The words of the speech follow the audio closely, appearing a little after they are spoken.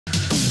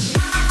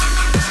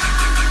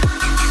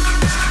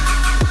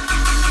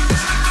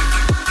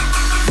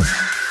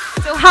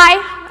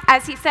hi,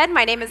 as he said,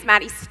 my name is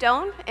Maddie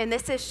Stone, and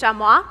this is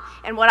Chamois,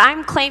 and what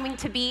I'm claiming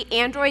to be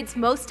Android's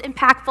most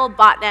impactful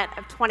botnet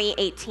of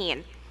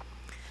 2018.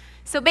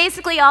 So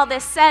basically all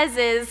this says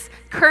is,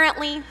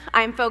 currently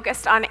I'm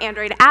focused on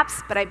Android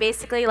apps, but I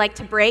basically like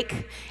to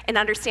break and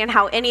understand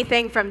how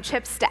anything from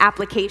chips to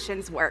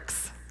applications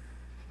works.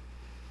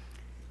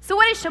 So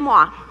what is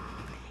Chamois?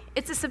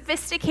 It's a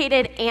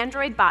sophisticated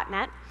Android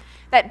botnet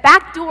that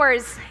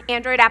backdoors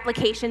Android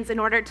applications in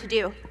order to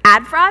do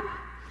ad fraud,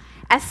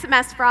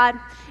 SMS fraud,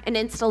 and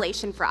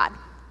installation fraud.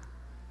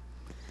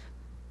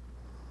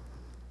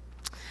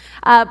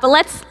 But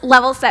let's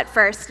level set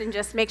first and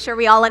just make sure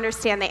we all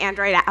understand the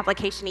Android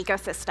application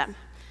ecosystem.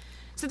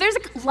 So there's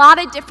a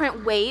lot of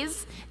different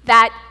ways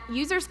that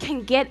users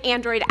can get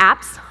Android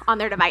apps on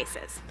their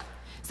devices.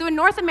 So in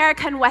North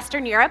America and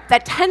Western Europe,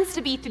 that tends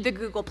to be through the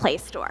Google Play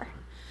Store.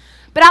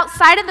 But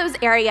outside of those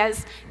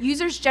areas,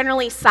 users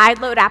generally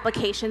sideload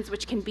applications,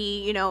 which can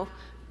be,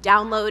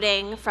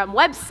 downloading from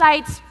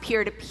websites,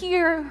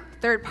 peer-to-peer,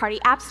 third-party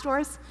app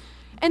stores.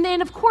 And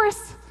then, of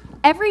course,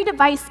 every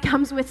device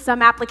comes with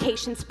some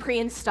applications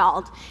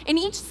pre-installed, and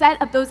each set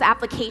of those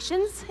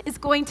applications is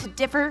going to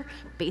differ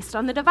based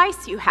on the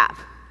device you have.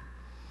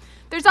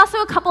 There's also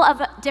a couple of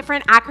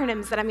different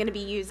acronyms that I'm going to be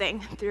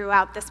using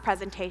throughout this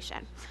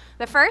presentation.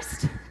 The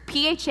first,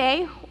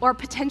 PHA, or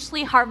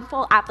potentially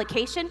harmful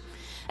application.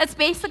 That's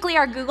basically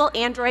our Google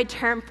Android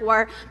term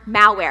for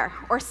malware,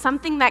 or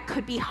something that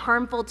could be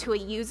harmful to a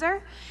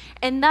user.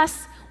 And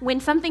thus, when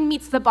something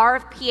meets the bar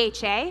of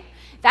PHA,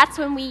 that's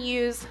when we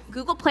use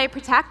Google Play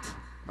Protect,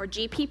 or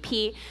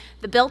GPP,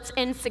 the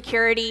built-in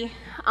security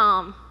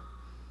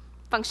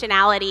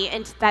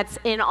functionality that's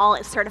in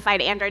all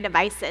certified Android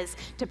devices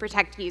to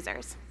protect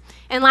users.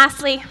 And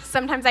lastly,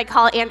 sometimes I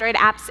call Android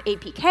apps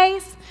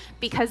APKs,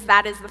 because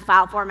that is the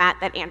file format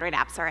that Android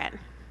apps are in.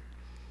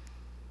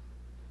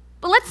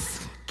 But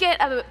let's get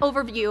an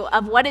overview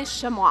of what is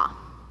Chamois.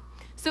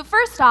 So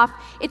first off,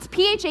 it's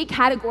PHA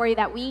category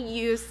that we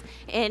use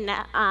in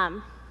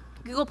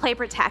Google Play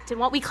Protect, and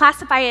what we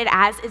classify it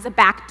as is a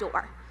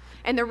backdoor.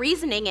 And the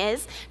reasoning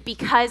is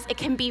because it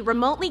can be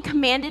remotely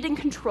commanded and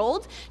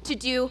controlled to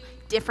do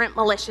different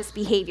malicious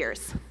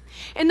behaviors.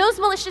 And those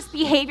malicious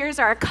behaviors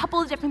are a couple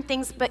of different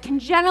things, but can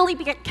generally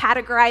be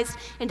categorized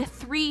into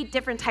 3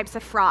 different types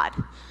of fraud.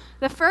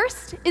 The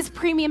first is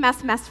premium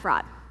SMS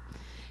fraud.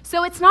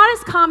 So it's not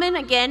as common,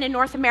 again, in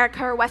North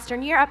America or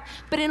Western Europe,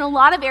 but in a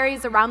lot of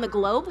areas around the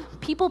globe,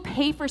 people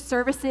pay for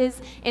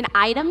services and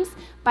items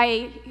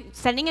by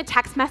sending a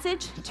text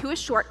message to a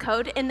short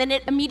code, and then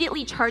it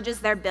immediately charges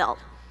their bill.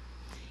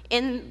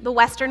 In the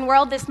Western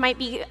world, this might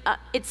be,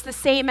 it's the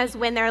same as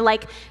when they're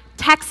like,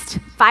 text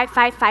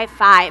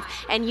 5555,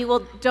 and you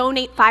will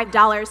donate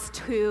 $5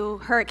 to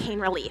hurricane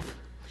relief.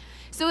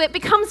 So it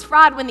becomes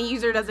fraud when the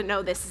user doesn't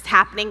know this is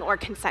happening or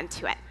consent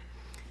to it.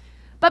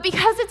 But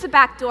because it's a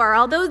backdoor,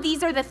 although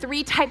these are the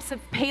 3 types of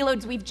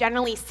payloads we've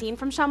generally seen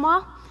from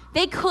Chamois,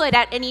 they could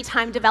at any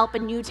time develop a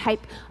new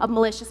type of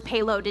malicious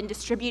payload and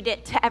distribute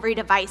it to every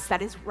device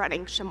that is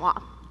running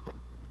Chamois.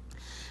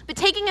 But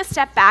taking a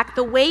step back,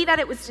 the way that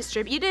it was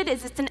distributed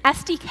is it's an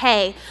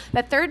SDK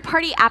that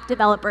third-party app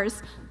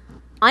developers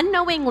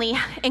unknowingly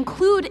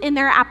include in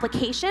their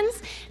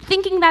applications,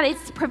 thinking that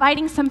it's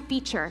providing some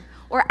feature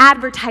or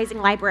advertising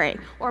library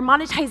or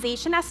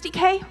monetization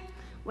SDK,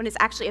 when it's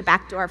actually a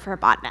backdoor for a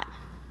botnet.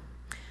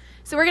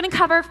 So we're going to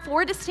cover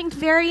 4 distinct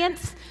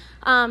variants.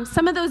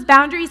 Some of those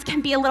boundaries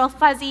can be a little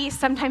fuzzy.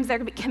 Sometimes there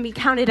can be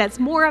counted as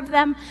more of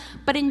them.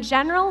 But in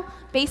general,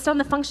 based on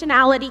the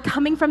functionality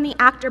coming from the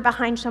actor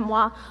behind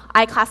Chamois,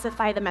 I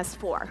classify them as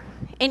 4.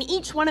 And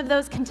each one of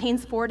those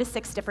contains 4 to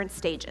 6 different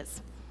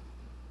stages.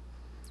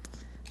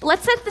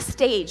 Let's set the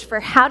stage for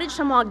how did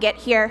Chamois get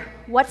here,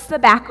 what's the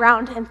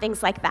background, and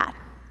things like that.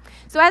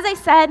 So as I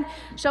said,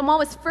 Chamois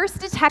was first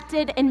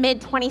detected in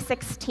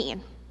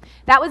mid-2016.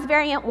 That was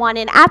variant 1,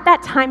 and at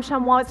that time,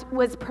 Chamois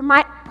was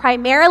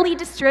primarily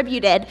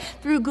distributed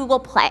through Google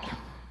Play.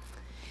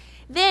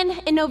 Then,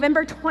 in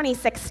November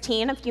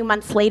 2016, a few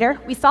months later,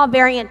 we saw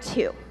variant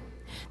 2.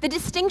 The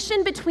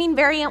distinction between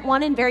variant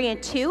 1 and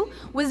variant 2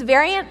 was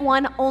variant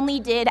 1 only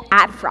did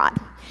ad fraud,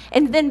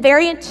 and then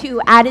variant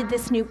 2 added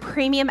this new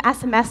premium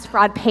SMS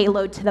fraud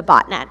payload to the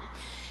botnet.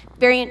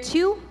 Variant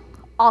 2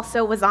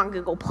 also was on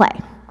Google Play.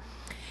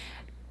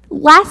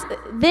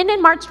 Then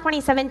in March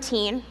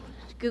 2017,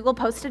 Google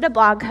posted a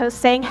blog post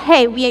saying,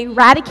 hey, we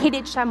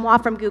eradicated Chamois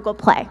from Google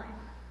Play.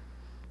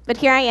 But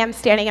here I am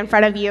standing in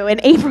front of you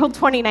in April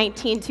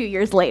 2019, 2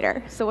 years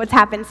later. So what's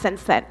happened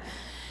since then?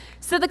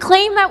 So the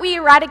claim that we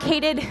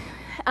eradicated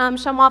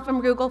Chamois from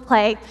Google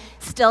Play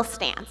still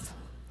stands.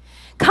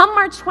 Come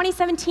March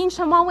 2017,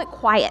 Chamois went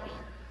quiet.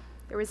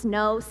 There was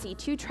no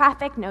C2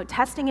 traffic, no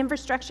testing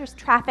infrastructure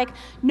traffic,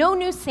 no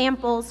new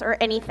samples or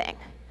anything.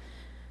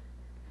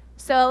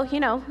 So,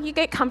 you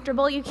get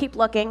comfortable, you keep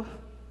looking.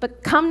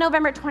 But come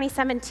November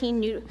 2017,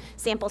 new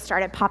samples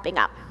started popping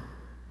up.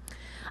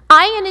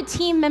 I and a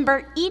team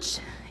member each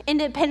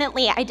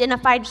independently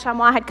identified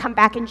Chamois had come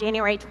back in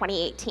January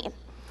 2018.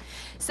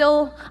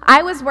 So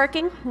I was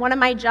working, one of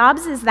my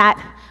jobs is that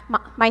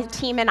my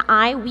team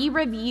and we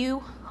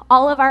review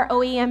all of our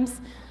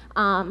OEMs'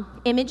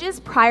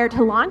 images prior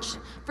to launch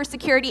for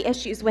security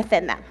issues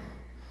within them.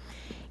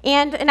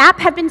 And an app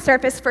had been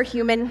surfaced for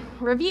human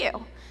review.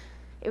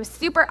 It was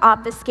super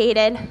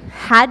obfuscated,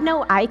 had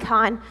no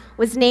icon,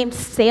 was named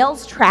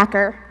Sales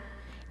Tracker,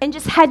 and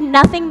just had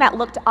nothing that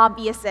looked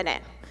obvious in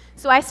it.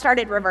 So I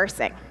started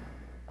reversing.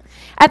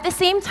 At the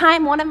same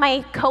time, one of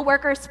my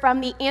coworkers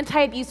from the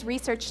anti-abuse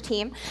research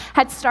team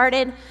had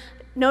started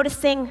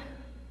noticing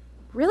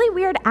really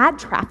weird ad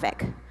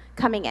traffic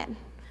coming in.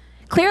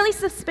 Clearly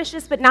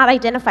suspicious, but not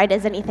identified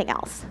as anything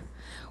else.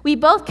 We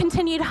both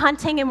continued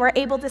hunting and were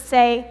able to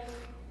say,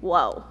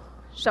 whoa,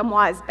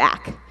 Chamois is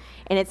back,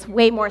 and it's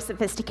way more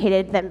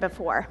sophisticated than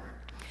before.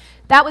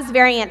 That was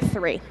variant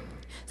 3.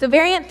 So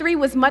variant 3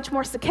 was much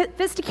more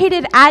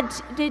sophisticated,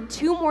 added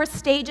 2 more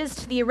stages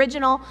to the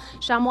original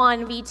Chamois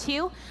and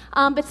V2,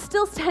 but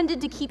still tended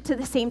to keep to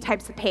the same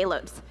types of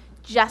payloads,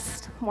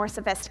 just more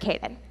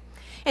sophisticated.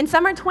 In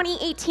summer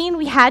 2018,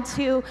 we had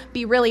to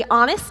be really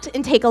honest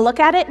and take a look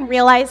at it and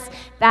realize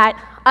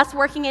that us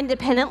working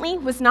independently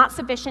was not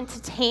sufficient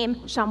to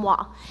tame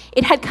Chamois.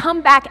 It had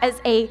come back as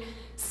a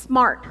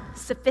smart,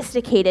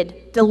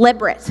 sophisticated,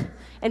 deliberate,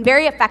 and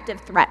very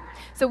effective threat.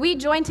 So we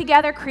joined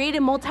together, created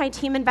a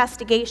multi-team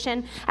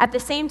investigation. At the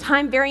same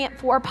time, variant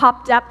 4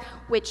 popped up,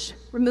 which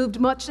removed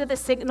much of the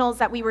signals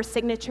that we were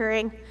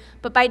signaturing.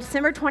 But by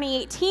December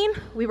 2018,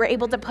 we were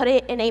able to put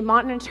it in a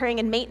monitoring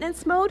and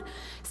maintenance mode,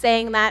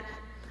 saying that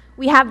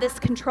we have this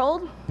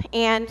controlled,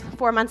 and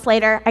 4 months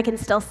later, I can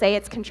still say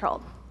it's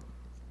controlled.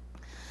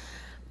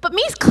 But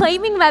me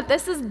claiming that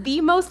this is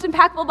the most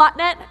impactful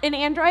botnet in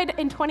Android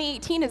in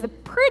 2018 is a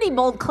pretty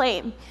bold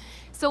claim.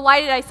 So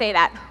why did I say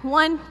that?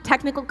 1,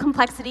 technical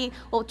complexity,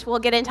 which we'll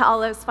get into all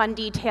those fun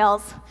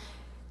details.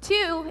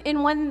 2,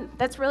 and one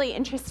that's really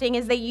interesting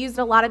is they used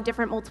a lot of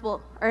different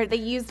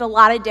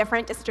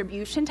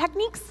distribution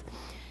techniques.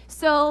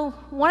 So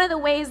one of the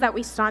ways that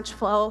we staunch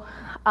flow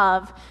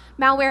of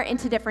malware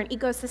into different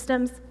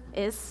ecosystems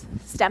is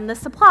stem the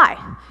supply.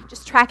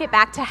 Just track it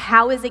back to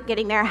how is it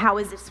getting there, how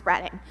is it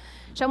spreading.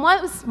 Chamois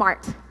was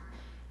smart.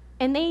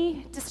 And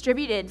they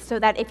distributed so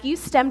that if you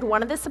stemmed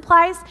one of the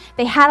supplies,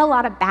 they had a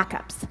lot of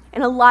backups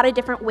and a lot of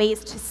different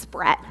ways to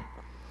spread.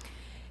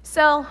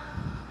 So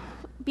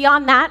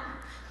beyond that,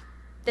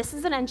 this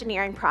is an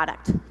engineering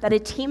product that a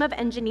team of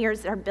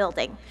engineers are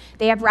building.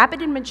 They have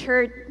rapid and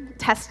mature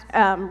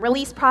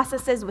release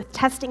processes with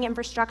testing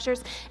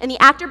infrastructures, and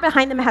the actor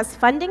behind them has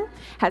funding,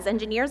 has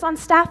engineers on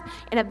staff,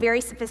 and a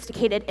very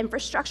sophisticated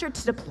infrastructure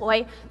to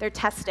deploy their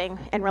testing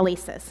and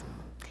releases.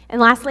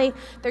 And lastly,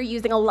 they're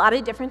using a lot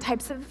of different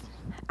types of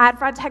ad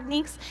fraud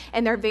techniques,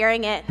 and they're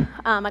varying it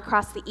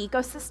across the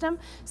ecosystem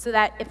so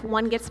that if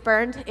one gets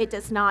burned, it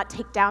does not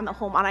take down the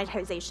whole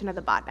monetization of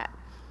the botnet.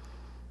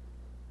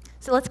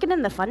 So let's get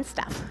into the fun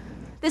stuff.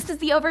 This is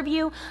the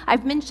overview.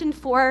 I've mentioned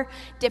 4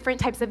 different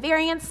types of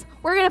variants.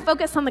 We're going to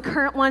focus on the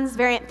current ones,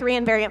 variant 3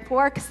 and variant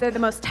 4, because they're the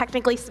most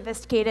technically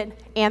sophisticated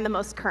and the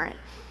most current.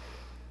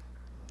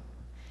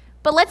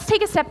 But let's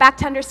take a step back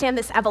to understand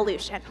this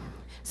evolution.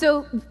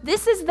 So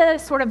this is the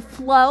sort of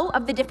flow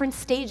of the different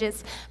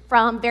stages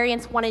from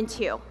variants 1 and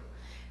 2.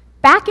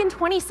 Back in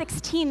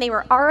 2016, they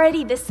were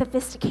already this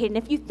sophisticated. And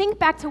if you think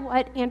back to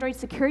what Android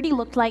security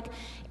looked like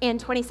in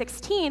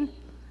 2016,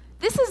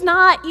 this is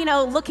not,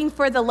 looking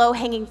for the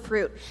low-hanging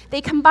fruit.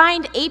 They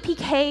combined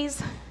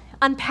APKs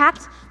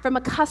unpacked from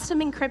a custom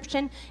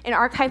encryption in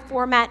archive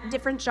format,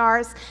 different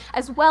jars,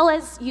 as well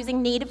as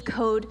using native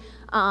code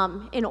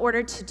in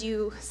order to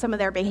do some of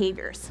their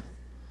behaviors.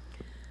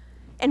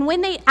 And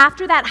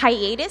after that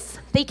hiatus,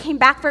 they came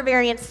back for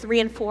variants 3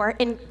 and 4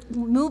 and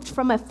moved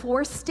from a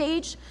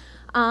 4-stage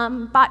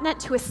botnet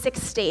to a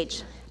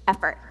 6-stage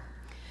effort.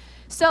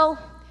 So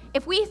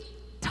if we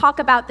talk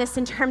about this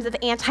in terms of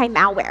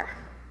anti-malware,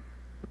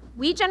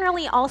 we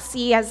generally all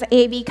see as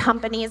AV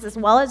companies, as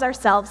well as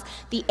ourselves,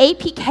 the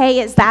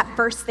APK is that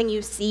first thing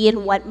you see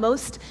and what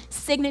most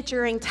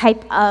signaturing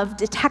type of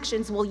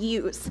detections will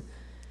use.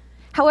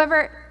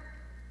 However,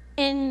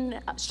 in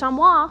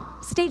Chamois,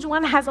 stage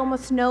 1 has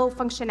almost no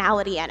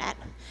functionality in it.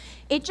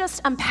 It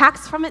just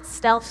unpacks from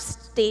itself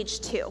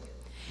stage 2.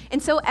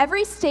 And so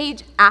every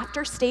stage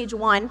after stage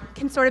 1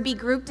 can sort of be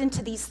grouped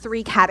into these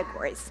 3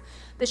 categories.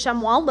 The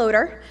Chamois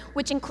loader,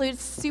 which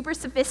includes super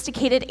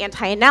sophisticated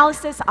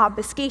anti-analysis,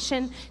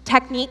 obfuscation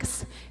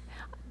techniques.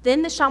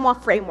 Then the Chamois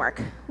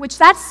framework, which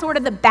that's sort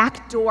of the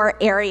backdoor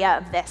area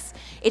of this.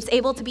 It's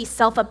able to be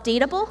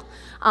self-updatable,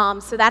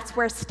 so that's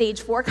where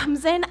stage 4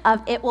 comes in.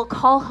 It will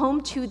call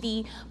home to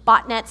the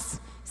botnet's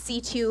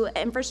C2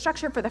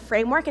 infrastructure for the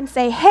framework and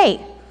say,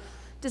 hey,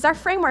 does our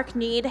framework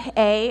need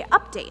an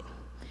update?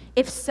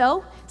 If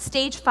so,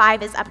 stage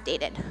 5 is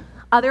updated.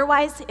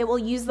 Otherwise, it will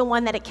use the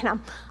one that it can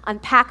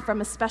unpack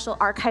from a special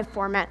archive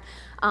format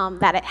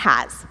that it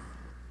has.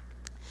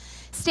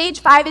 Stage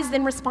 5 is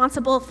then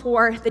responsible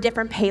for the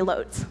different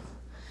payloads.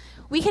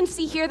 We can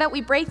see here that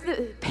we break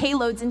the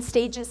payloads in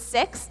stages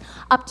 6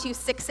 up to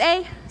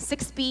 6A,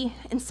 6B,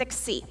 and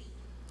 6C.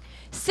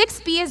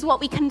 6B is what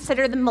we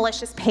consider the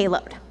malicious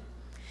payload.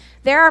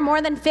 There are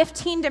more than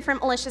 15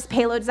 different malicious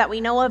payloads that we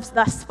know of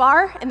thus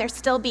far, and they're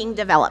still being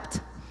developed.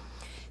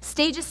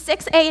 Stages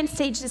 6A and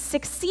stages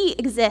 6C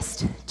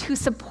exist to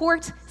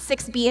support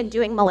 6B in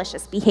doing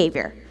malicious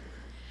behavior.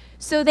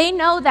 So they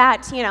know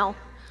that,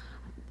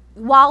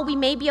 while we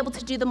may be able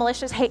to do the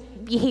malicious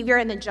behavior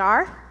in the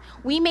jar,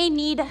 we may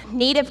need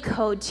native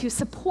code to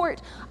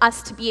support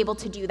us to be able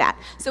to do that.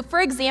 So for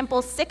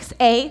example,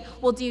 6A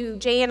will do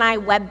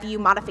JNI web view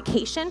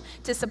modification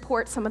to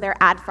support some of their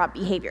ad fraud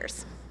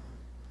behaviors.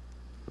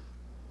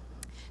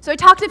 So I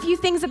talked a few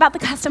things about the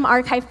custom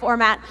archive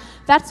format.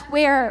 That's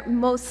where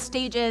most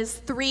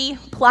stages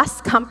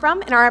 3+ come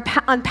from and are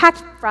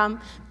unpacked from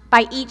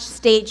by each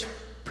stage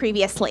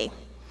previously.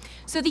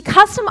 So the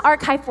custom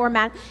archive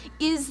format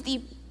is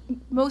the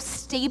most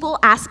stable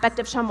aspect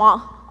of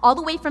Chamois, all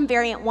the way from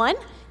variant 1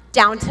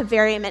 down to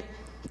variant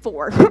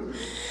 4.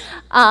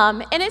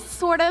 And it's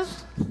sort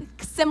of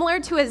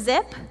similar to a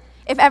zip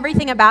if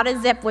everything about a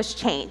zip was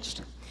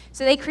changed.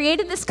 So they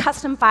created this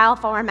custom file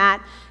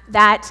format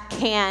that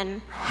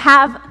can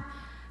have,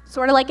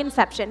 sort of like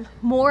Inception,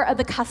 more of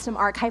the custom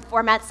archive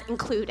formats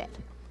included.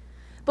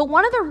 But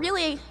one of the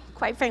really,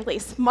 quite frankly,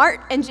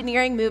 smart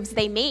engineering moves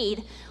they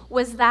made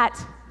was that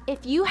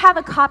if you have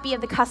a copy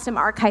of the custom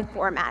archive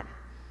format,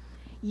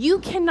 you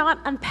cannot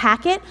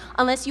unpack it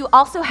unless you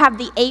also have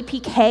the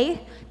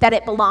APK that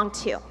it belonged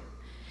to.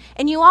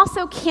 And you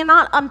also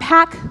cannot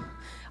unpack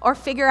or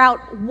figure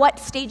out what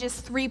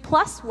stages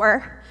 3+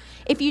 were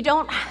if you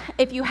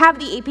have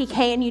the APK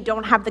and you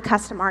don't have the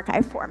custom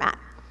archive format.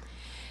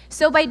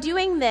 So by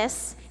doing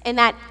this, and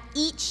that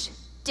each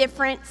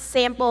different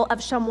sample of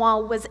Chamois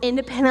was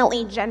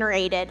independently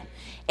generated,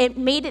 it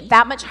made it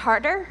that much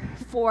harder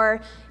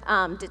for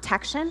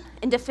detection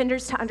and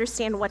defenders to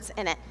understand what's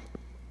in it.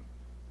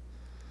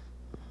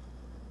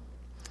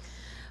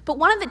 But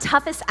one of the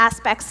toughest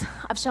aspects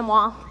of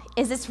Chamois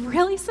is its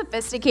really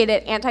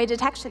sophisticated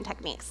anti-detection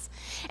techniques.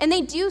 And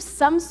they do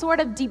some sort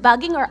of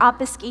debugging or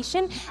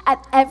obfuscation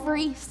at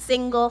every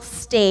single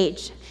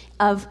stage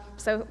of,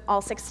 so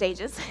all 6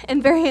 stages,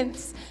 and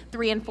variants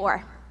 3 and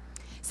 4.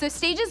 So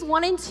stages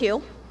 1 and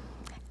 2,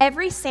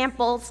 every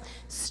sample's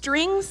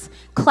strings,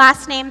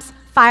 class names,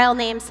 file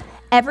names,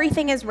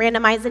 everything is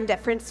randomized and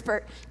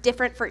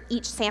different for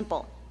each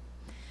sample.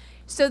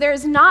 So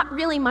there's not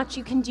really much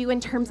you can do in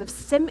terms of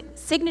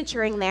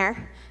signaturing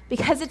there,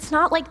 because it's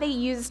not like they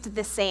used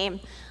the same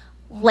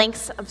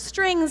lengths of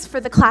strings for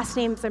the class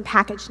names and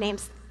package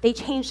names. They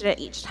changed it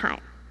each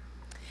time.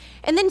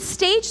 And then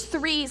stage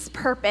 3's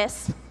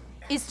purpose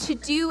is to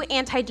do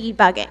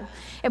anti-debugging.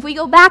 If we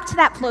go back to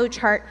that flow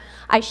chart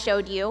I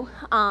showed you,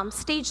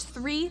 stage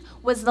 3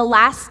 was the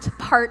last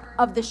part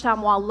of the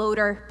Chamois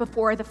loader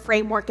before the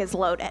framework is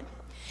loaded.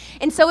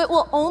 And so it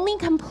will only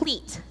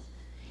complete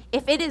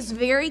if it is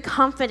very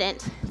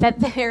confident that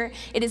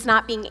it is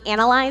not being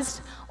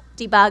analyzed,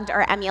 debugged,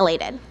 or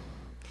emulated.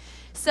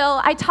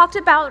 So I talked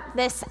about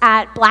this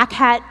at Black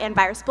Hat and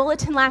Virus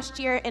Bulletin last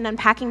year in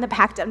Unpacking the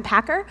Packed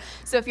Unpacker.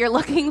 So if you're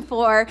looking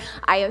for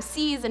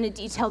IOCs and a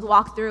detailed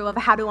walkthrough of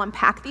how to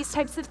unpack these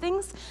types of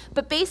things,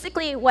 but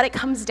basically what it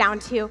comes down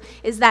to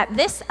is that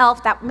this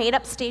ELF that made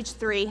up stage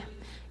 3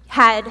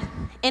 had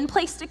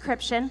in-place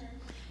decryption,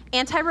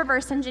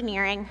 anti-reverse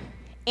engineering,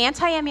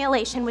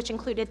 anti-emulation, which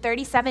included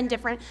 37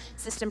 different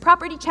system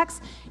property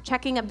checks,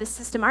 checking of the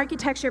system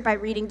architecture by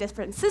reading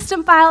different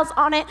system files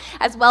on it,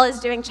 as well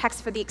as doing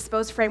checks for the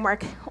exposed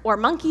framework or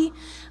monkey.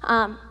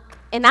 And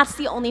that's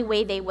the only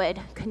way they would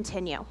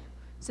continue.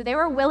 So they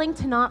were willing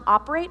to not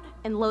operate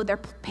and load their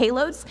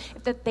payloads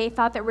if they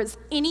thought there was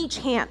any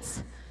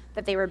chance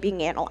that they were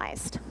being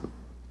analyzed.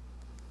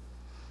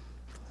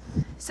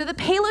 So the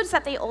payloads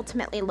that they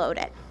ultimately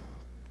loaded.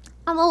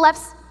 On the left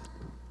side.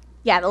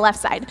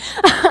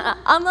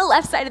 On the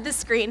left side of the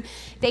screen,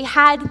 they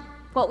had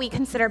what we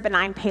consider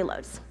benign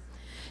payloads.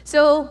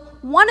 So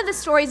one of the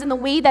stories in the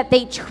way that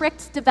they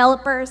tricked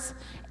developers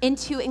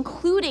into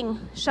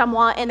including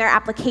Chamois in their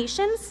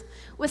applications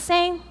was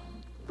saying,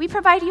 we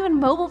provide you a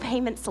mobile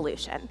payment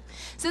solution.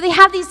 So they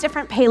have these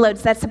different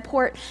payloads that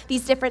support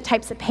these different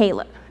types of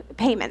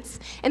payments.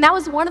 And that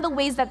was one of the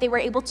ways that they were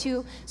able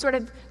to sort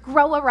of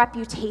grow a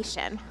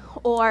reputation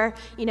or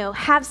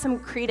have some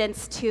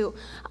credence to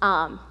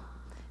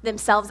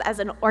themselves as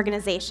an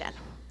organization.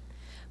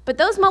 But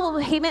those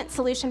mobile payment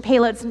solution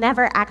payloads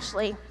never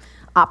actually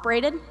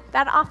operated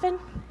that often.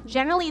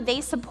 Generally, they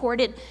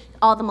supported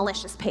all the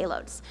malicious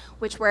payloads,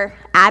 which were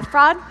ad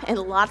fraud and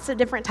lots of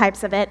different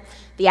types of it,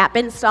 the app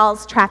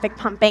installs, traffic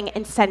pumping,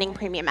 and sending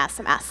premium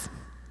SMS.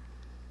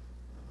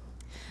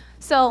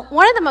 So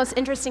one of the most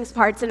interesting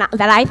parts that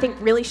I think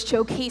really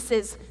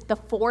showcases the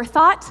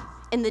forethought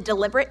and the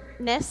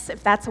deliberateness,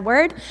 if that's a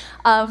word,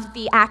 of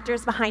the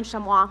actors behind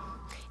Chamois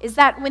is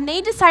that when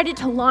they decided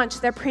to launch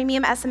their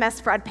premium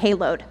SMS fraud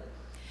payload,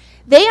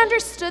 they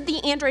understood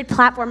the Android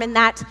platform and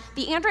that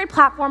the Android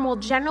platform will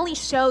generally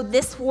show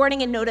this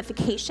warning and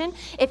notification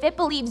if it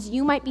believes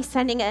you might be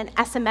sending an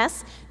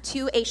SMS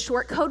to a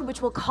shortcode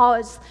which will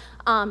cause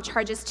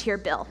charges to your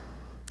bill.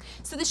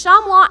 So the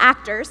Chamois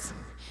actors,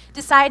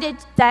 decided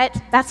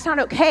that that's not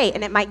okay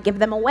and it might give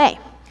them away.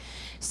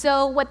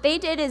 So what they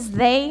did is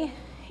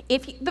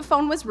if the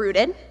phone was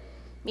rooted,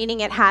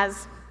 meaning it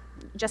has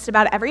just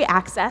about every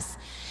access,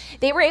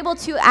 they were able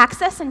to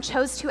access and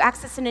chose to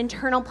access an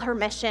internal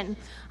permission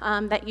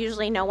that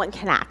usually no one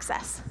can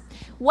access.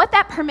 What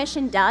that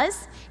permission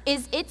does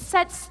is it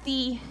sets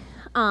the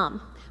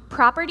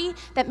property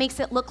that makes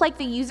it look like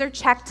the user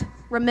checked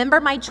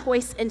remember my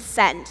choice and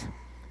send.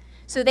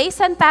 So they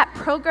sent that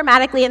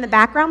programmatically in the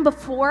background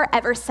before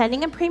ever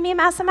sending a premium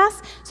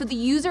SMS, so the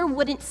user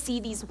wouldn't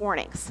see these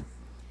warnings.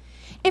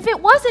 If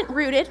it wasn't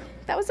rooted,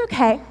 that was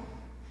okay.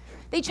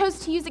 They chose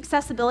to use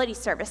accessibility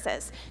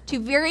services to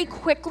very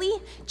quickly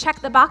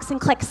check the box and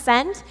click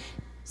send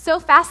so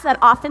fast that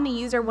often the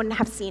user wouldn't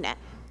have seen it.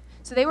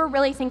 So they were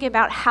really thinking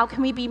about how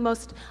can we be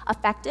most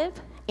effective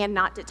and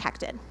not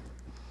detected.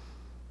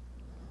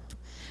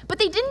 But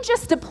they didn't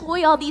just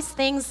deploy all these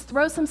things,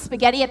 throw some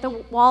spaghetti at the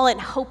wall,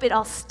 and hope it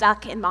all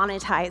stuck and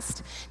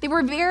monetized. They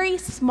were very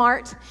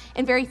smart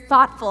and very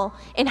thoughtful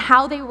in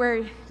how they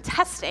were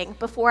testing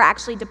before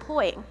actually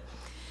deploying.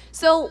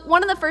 So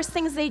one of the first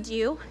things they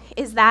do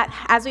is that,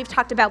 as we've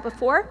talked about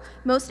before,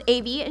 most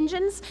AV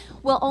engines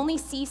will only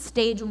see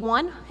stage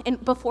 1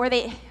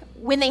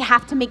 when they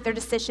have to make their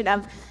decision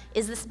of,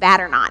 is this bad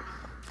or not?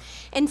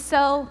 And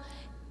so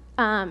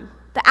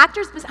the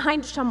actors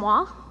behind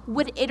Chamois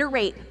would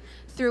iterate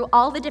through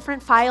all the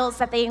different files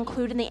that they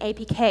include in the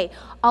APK,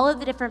 all of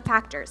the different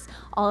factors,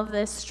 all of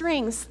the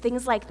strings,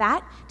 things like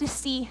that, to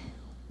see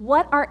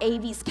what are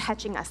AVs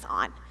catching us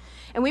on.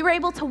 And we were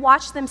able to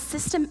watch them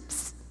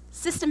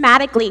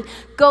systematically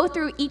go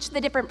through each of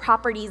the different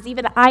properties,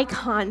 even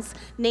icons,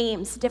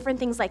 names, different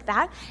things like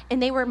that,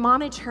 and they were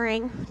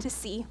monitoring to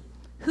see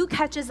who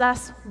catches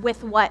us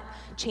with what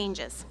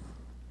changes.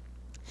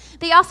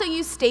 They also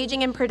use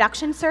staging and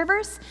production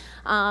servers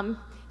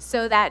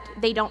so that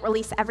they don't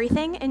release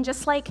everything, and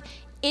just like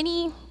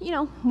any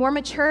more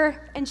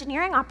mature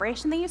engineering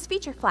operation, they use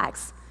feature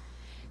flags.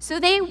 So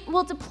they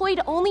chose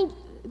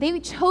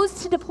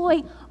to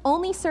deploy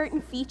only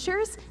certain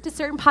features to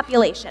certain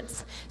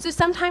populations. So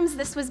sometimes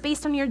this was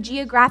based on your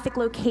geographic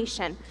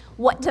location,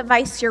 what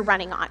device you're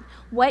running on,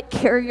 what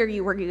carrier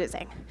you were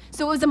using.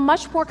 So it was a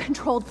much more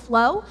controlled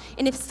flow,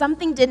 and if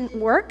something didn't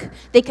work,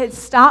 they could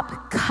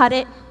stop, cut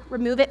it,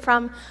 remove it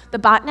from the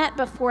botnet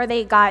before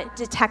they got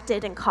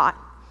detected and caught.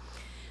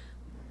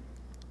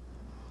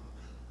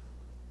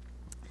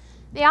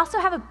 They also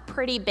have a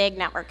pretty big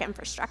network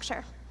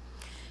infrastructure.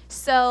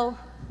 So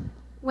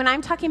when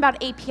I'm talking about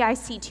API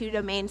C2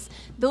 domains,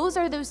 those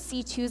are those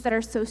C2s that are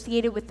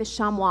associated with the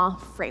Chamois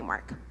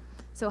framework.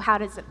 So how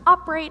does it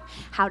operate?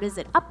 How does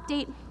it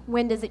update?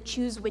 When does it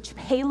choose which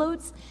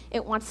payloads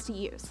it wants to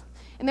use?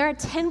 And there are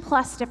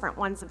 10+ different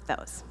ones of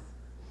those.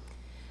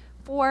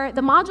 For the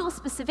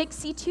module-specific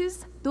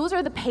C2s, those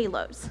are the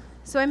payloads.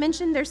 So I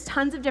mentioned there's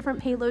tons of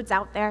different payloads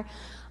out there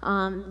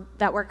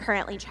that we're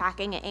currently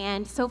tracking,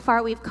 and so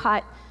far we've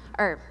tracked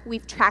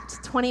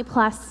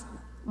 20+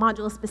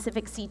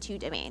 module-specific C2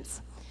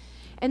 domains.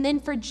 And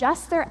then for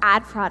just their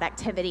ad fraud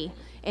activity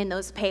in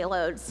those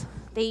payloads,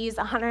 they use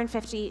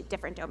 150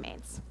 different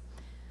domains.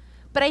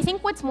 But I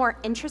think what's more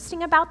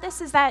interesting about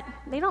this is that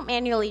they don't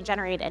manually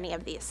generate any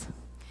of these.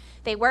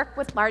 They work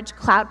with large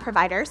cloud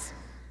providers,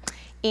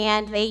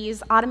 and they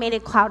use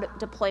automated cloud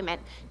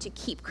deployment to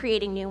keep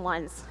creating new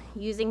ones,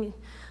 using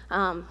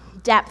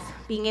depth,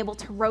 being able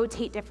to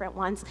rotate different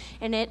ones,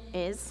 and it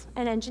is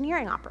an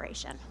engineering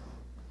operation.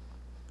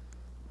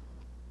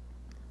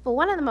 But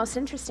one of the most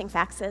interesting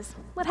facts is,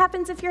 what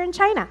happens if you're in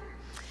China?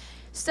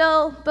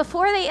 So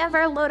before they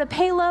ever load a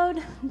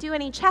payload, do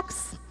any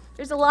checks,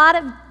 there's a lot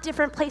of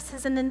different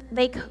places in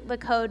the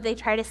code they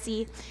try to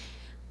see,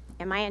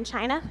 am I in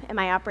China? Am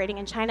I operating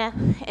in China?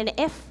 And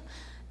if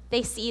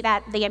they see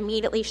that, they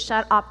immediately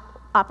shut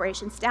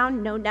operations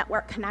down, no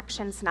network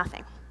connections,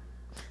 nothing.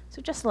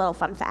 So just a little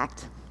fun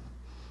fact.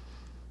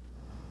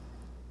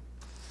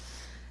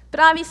 But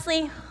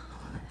obviously,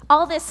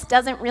 all this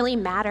doesn't really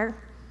matter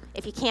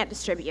if you can't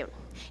distribute.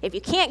 If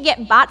you can't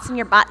get bots in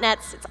your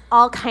botnets, it's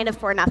all kind of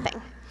for nothing.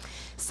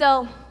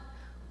 So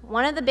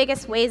one of the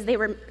biggest ways they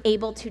were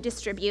able to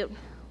distribute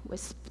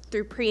was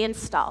through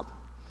pre-installed.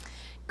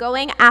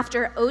 Going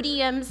after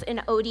ODMs and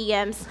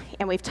ODMs,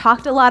 and we've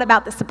talked a lot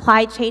about the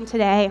supply chain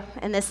today,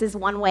 and this is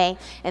one way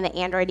in the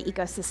Android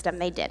ecosystem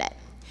they did it.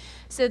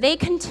 So they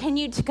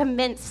continued to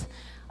convince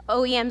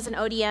OEMs and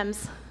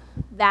ODMs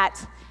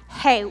that,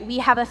 hey, we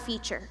have a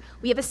feature.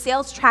 We have a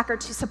sales tracker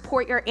to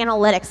support your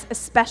analytics,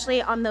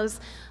 especially on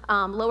those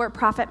lower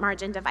profit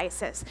margin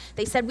devices.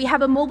 They said, we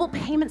have a mobile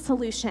payment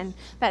solution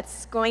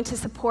that's going to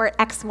support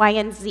X, Y,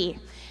 and Z.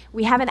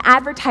 We have an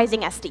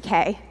advertising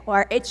SDK,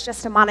 or it's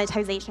just a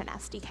monetization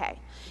SDK.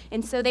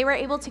 And so they were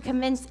able to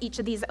convince each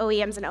of these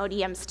OEMs and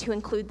ODMs to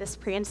include this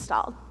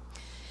pre-installed.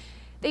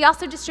 They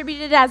also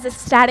distributed it as a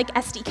static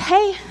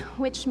SDK,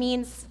 which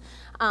means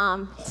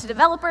to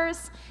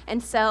developers.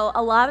 And so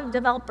a lot of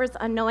developers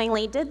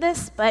unknowingly did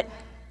this, but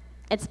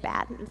it's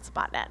bad, it's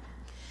botnet.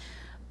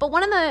 But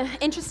one of the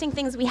interesting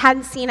things we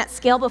hadn't seen at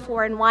scale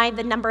before, and why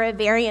the number of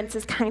variants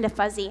is kind of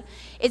fuzzy,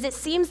 is it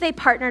seems they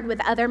partnered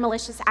with other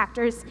malicious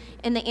actors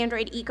in the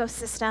Android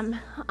ecosystem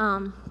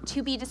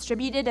to be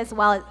distributed as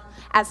well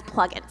as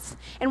plugins.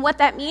 And what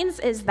that means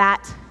is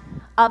that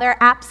other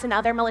apps and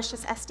other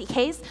malicious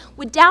SDKs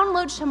would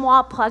download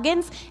Chamois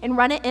plugins and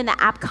run it in the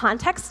app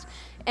context,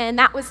 and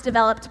that was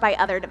developed by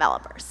other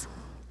developers.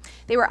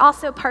 They were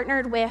also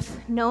partnered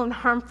with known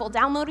harmful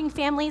downloading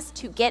families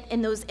to get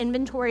in those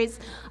inventories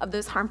of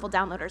those harmful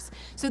downloaders.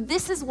 So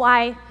this is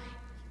why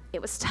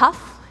it was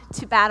tough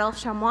to battle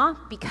Chamois,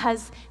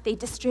 because they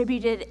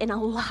distributed in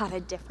a lot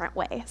of different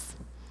ways.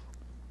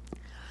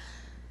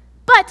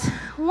 But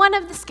one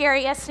of the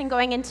scariest in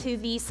going into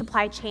the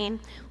supply chain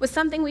was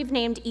something we've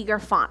named Eager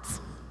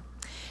Fonts.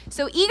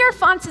 So Eager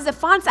Fonts is a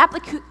fonts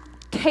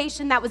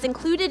application that was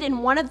included in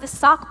one of the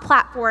SOC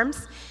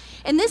platforms.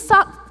 And this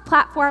SOC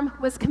platform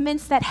was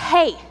convinced that,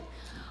 hey,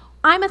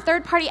 I'm a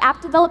third-party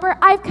app developer.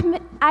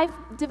 I've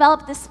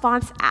developed this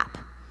fonts app.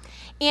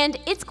 And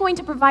it's going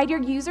to provide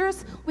your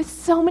users with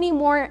so many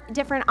more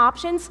different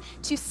options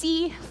to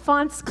see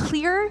fonts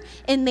clearer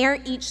in their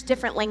each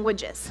different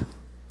languages.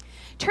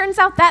 Turns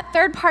out that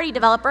third-party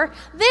developer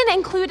then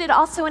included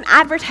also an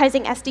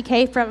advertising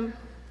SDK from,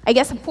 I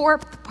guess, a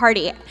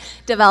fourth-party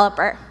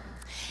developer.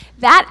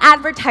 That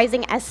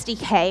advertising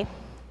SDK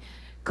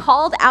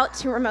called out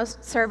to remote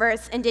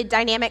servers and did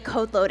dynamic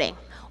code loading,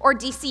 or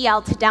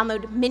DCL, to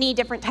download many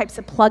different types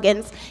of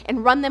plugins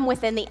and run them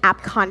within the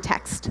app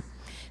context.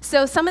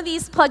 So some of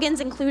these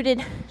plugins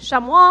included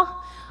Chamois,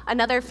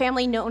 another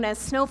family known as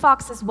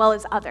Snowfox, as well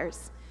as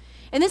others.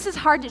 And this is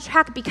hard to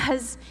track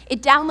because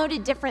it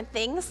downloaded different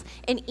things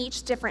in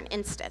each different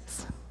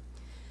instance.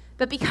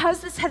 But because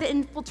this had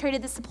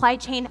infiltrated the supply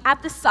chain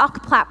at the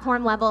SOC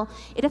platform level,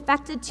 it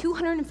affected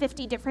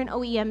 250 different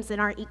OEMs in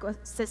our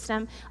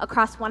ecosystem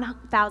across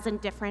 1,000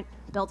 different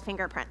build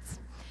fingerprints.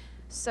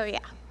 So yeah,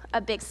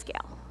 a big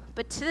scale.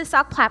 But to the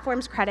SOC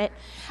platform's credit,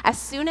 as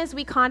soon as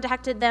we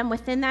contacted them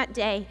within that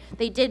day,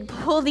 they did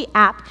pull the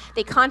app.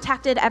 They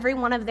contacted every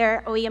one of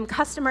their OEM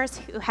customers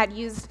who had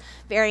used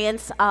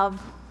variants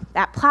of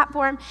that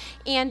platform,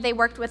 and they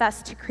worked with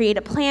us to create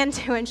a plan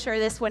to ensure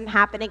this wouldn't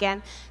happen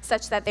again,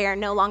 such that they are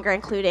no longer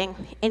including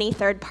any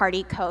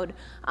third-party code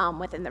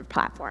within their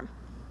platform.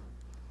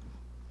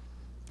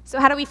 So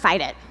how do we fight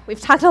it? We've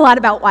talked a lot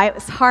about why it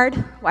was hard,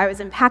 why it was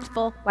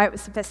impactful, why it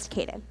was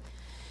sophisticated.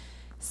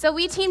 So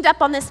we teamed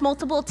up on this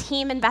multiple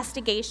team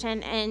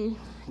investigation and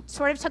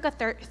sort of took a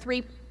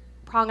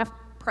three-prong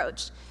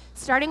approach,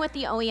 starting with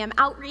the OEM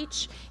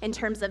outreach in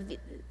terms of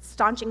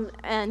staunching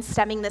and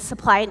stemming the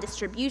supply and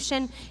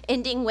distribution,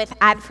 ending with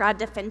ad fraud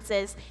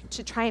defenses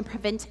to try and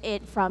prevent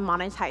it from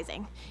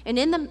monetizing. And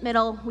in the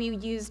middle, we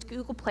used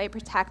Google Play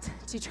Protect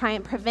to try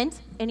and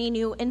prevent any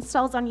new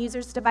installs on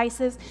users'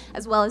 devices,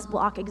 as well as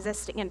block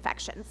existing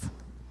infections.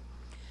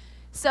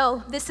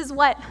 So this is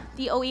what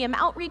the OEM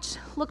outreach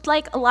looked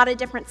like, a lot of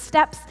different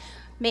steps,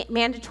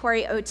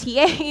 mandatory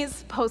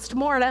OTAs,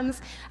 postmortems,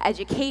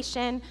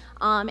 education,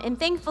 and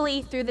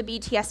thankfully through the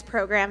BTS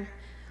program,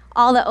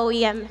 all the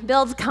OEM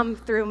builds come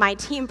through my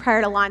team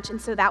prior to launch,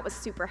 and so that was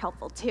super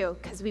helpful too,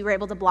 because we were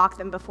able to block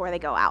them before they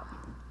go out.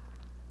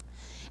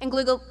 And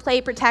Google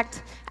Play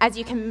Protect, as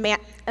you can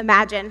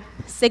imagine,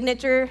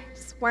 signatures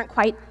weren't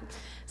quite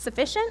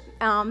sufficient.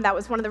 That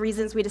was one of the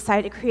reasons we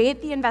decided to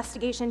create the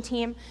investigation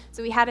team.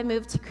 So we had to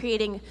move to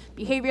creating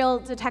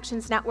behavioral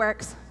detections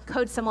networks,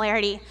 code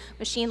similarity,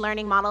 machine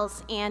learning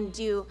models, and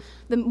do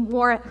the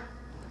more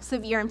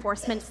severe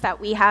enforcements that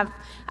we have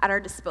at our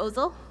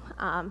disposal,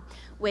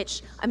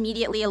 which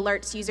immediately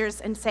alerts users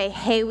and say,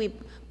 hey, we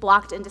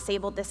blocked and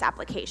disabled this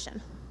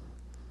application.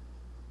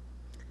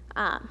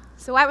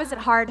 So why was it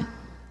hard?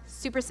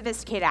 Super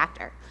sophisticated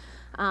actor.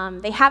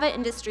 They have an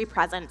industry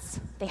presence.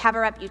 They have a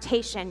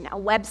reputation, a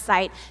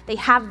website. They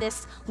have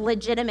this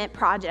legitimate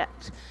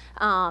project.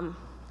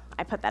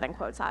 I put that in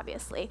quotes,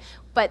 obviously.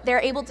 But they're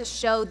able to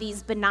show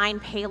these benign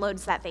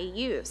payloads that they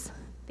use.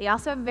 They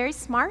also have very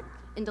smart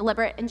and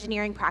deliberate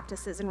engineering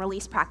practices and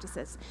release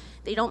practices.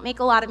 They don't make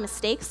a lot of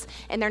mistakes,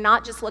 and they're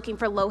not just looking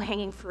for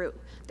low-hanging fruit.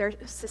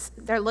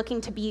 They're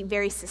looking to be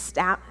very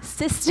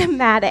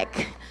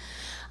systematic.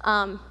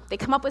 They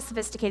come up with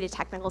sophisticated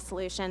technical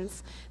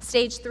solutions.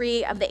 Stage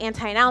 3 of the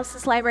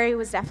anti-analysis library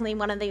was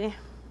definitely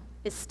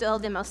is still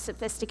the most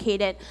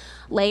sophisticated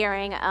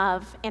layering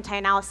of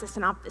anti-analysis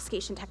and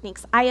obfuscation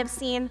techniques I have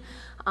seen.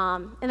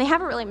 And they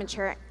have a really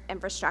mature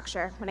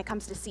infrastructure when it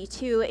comes to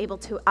C2, able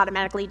to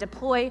automatically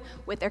deploy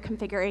with their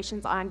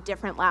configurations on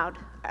different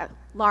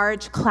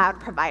large cloud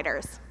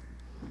providers.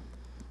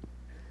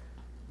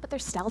 But they're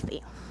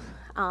stealthy.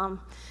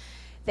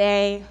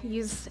 They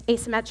use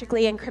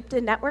asymmetrically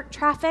encrypted network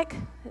traffic.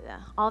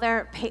 All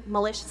their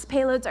malicious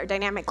payloads are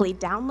dynamically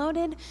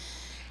downloaded.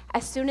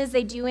 As soon as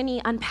they do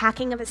any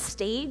unpacking of a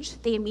stage,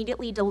 they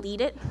immediately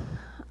delete it.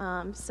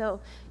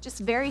 So just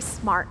very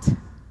smart.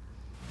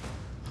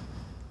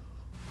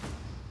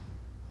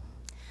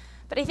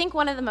 But I think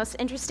one of the most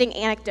interesting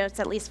anecdotes,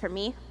 at least for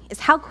me, is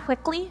how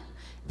quickly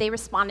they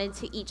responded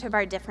to each of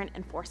our different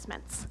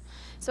enforcements.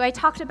 So I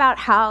talked about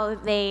how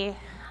they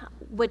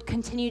would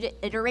continue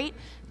to iterate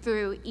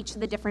through each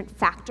of the different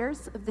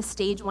factors of the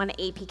stage 1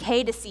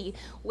 APK to see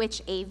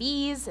which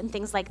AVs and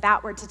things like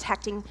that were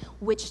detecting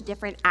which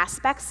different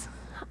aspects.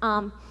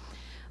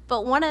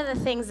 But one of the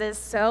things is,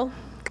 so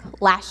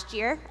last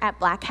year at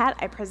Black Hat,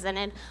 I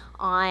presented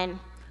on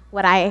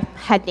what I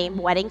had named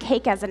Wedding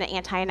Cake as an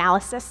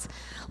anti-analysis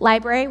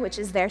library, which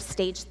is their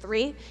stage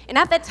 3. And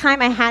at that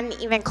time, I hadn't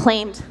even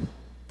claimed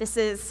this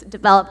is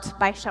developed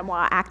by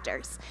Chamois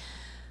actors.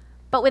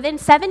 But within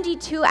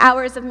 72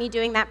 hours of me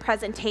doing that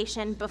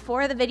presentation,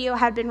 before the video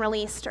had been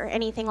released or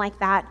anything like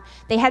that,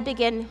 they had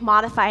begun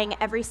modifying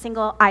every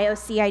single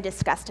IOC I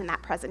discussed in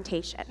that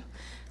presentation.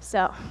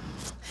 So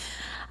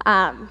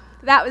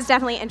that was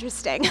definitely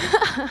interesting.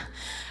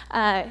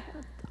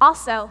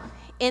 Also,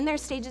 in their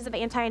stages of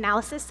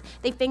anti-analysis,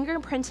 they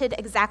fingerprinted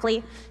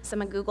exactly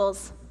some of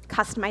Google's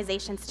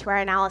customizations to our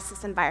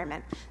analysis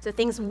environment. So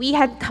things we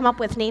had come up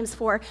with names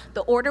for,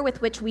 the order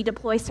with which we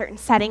deploy certain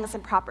settings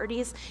and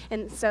properties,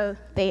 and so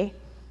they're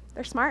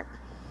smart.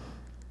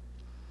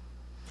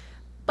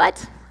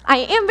 But I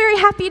am very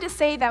happy to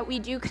say that we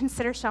do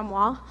consider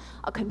Chamois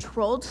a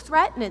controlled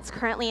threat, and it's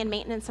currently in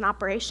maintenance and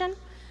operation.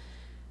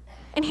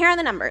 And here are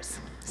the numbers.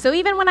 So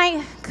even when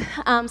I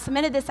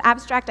submitted this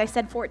abstract, I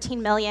said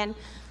 14 million.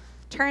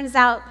 Turns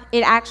out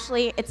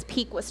its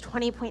peak was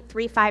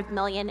 20.35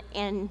 million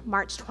in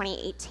March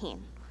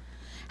 2018.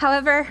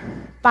 However,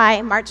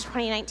 by March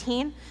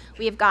 2019,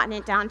 we have gotten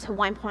it down to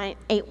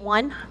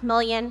 1.81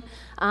 million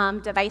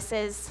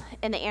devices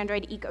in the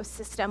Android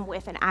ecosystem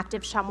with an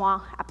active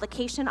Chamois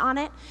application on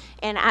it.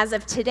 And as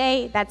of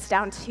today, that's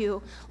down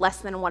to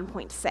less than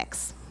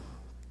 1.6.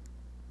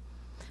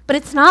 But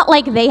it's not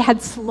like they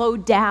had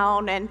slowed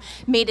down and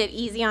made it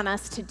easy on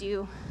us to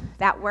do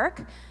that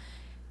work.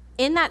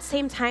 In that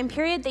same time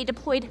period, they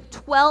deployed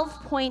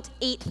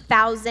 12.8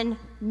 thousand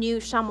new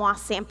Chamois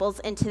samples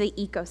into the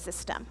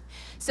ecosystem.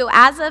 So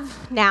as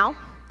of now,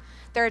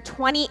 there are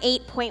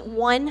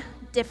 28.1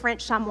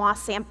 different Chamois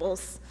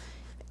samples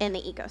in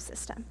the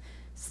ecosystem.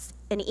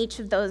 And each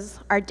of those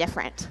are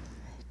different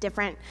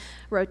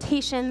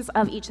rotations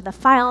of each of the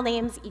file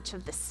names, each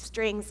of the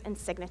strings and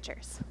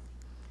signatures.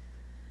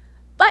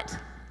 But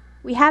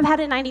we have had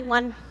a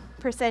 91%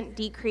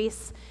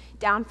 decrease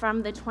down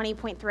from the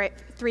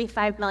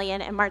 20.35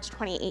 million in March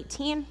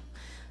 2018.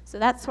 So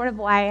that's sort of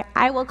why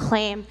I will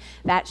claim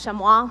that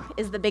Chamois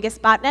is the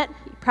biggest botnet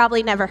you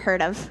probably never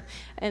heard of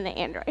in the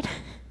Android.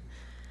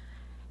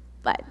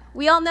 But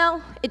we all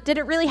know it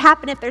didn't really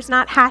happen if there's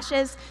not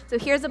hashes. So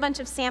here's a bunch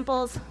of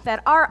samples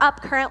that are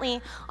up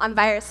currently on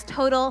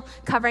VirusTotal,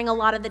 covering a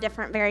lot of the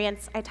different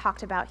variants I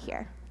talked about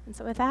here. And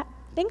so with that,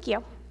 thank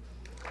you.